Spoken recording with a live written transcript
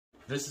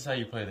This is how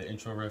you play the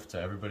intro riff to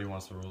Everybody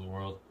Wants to Rule the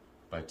World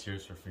by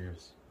Tears for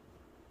Fears.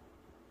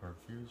 Or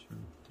Fears for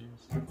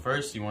Tears?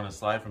 First, you want to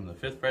slide from the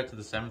 5th fret to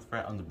the 7th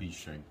fret on the B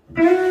string.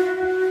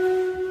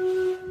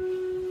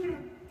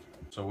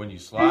 So when you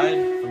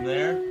slide from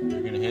there, you're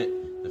going to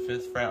hit the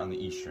 5th fret on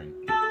the E string.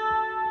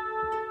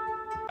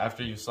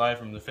 After you slide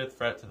from the 5th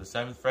fret to the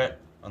 7th fret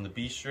on the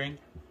B string,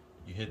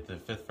 you hit the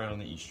 5th fret on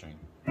the E string.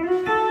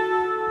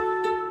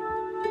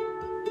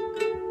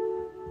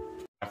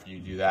 After you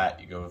do that,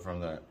 you go from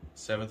the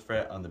 7th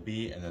fret on the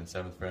B and then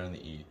 7th fret on the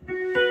E.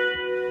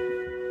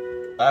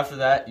 After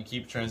that, you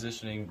keep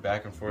transitioning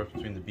back and forth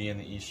between the B and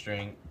the E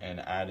string and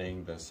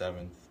adding the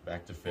 7th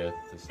back to 5th,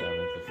 to 7th,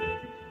 to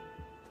 5th.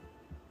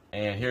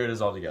 And here it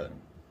is all together.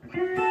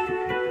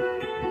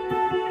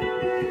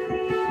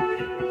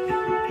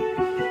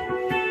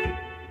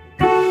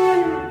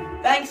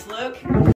 Thanks, Luke.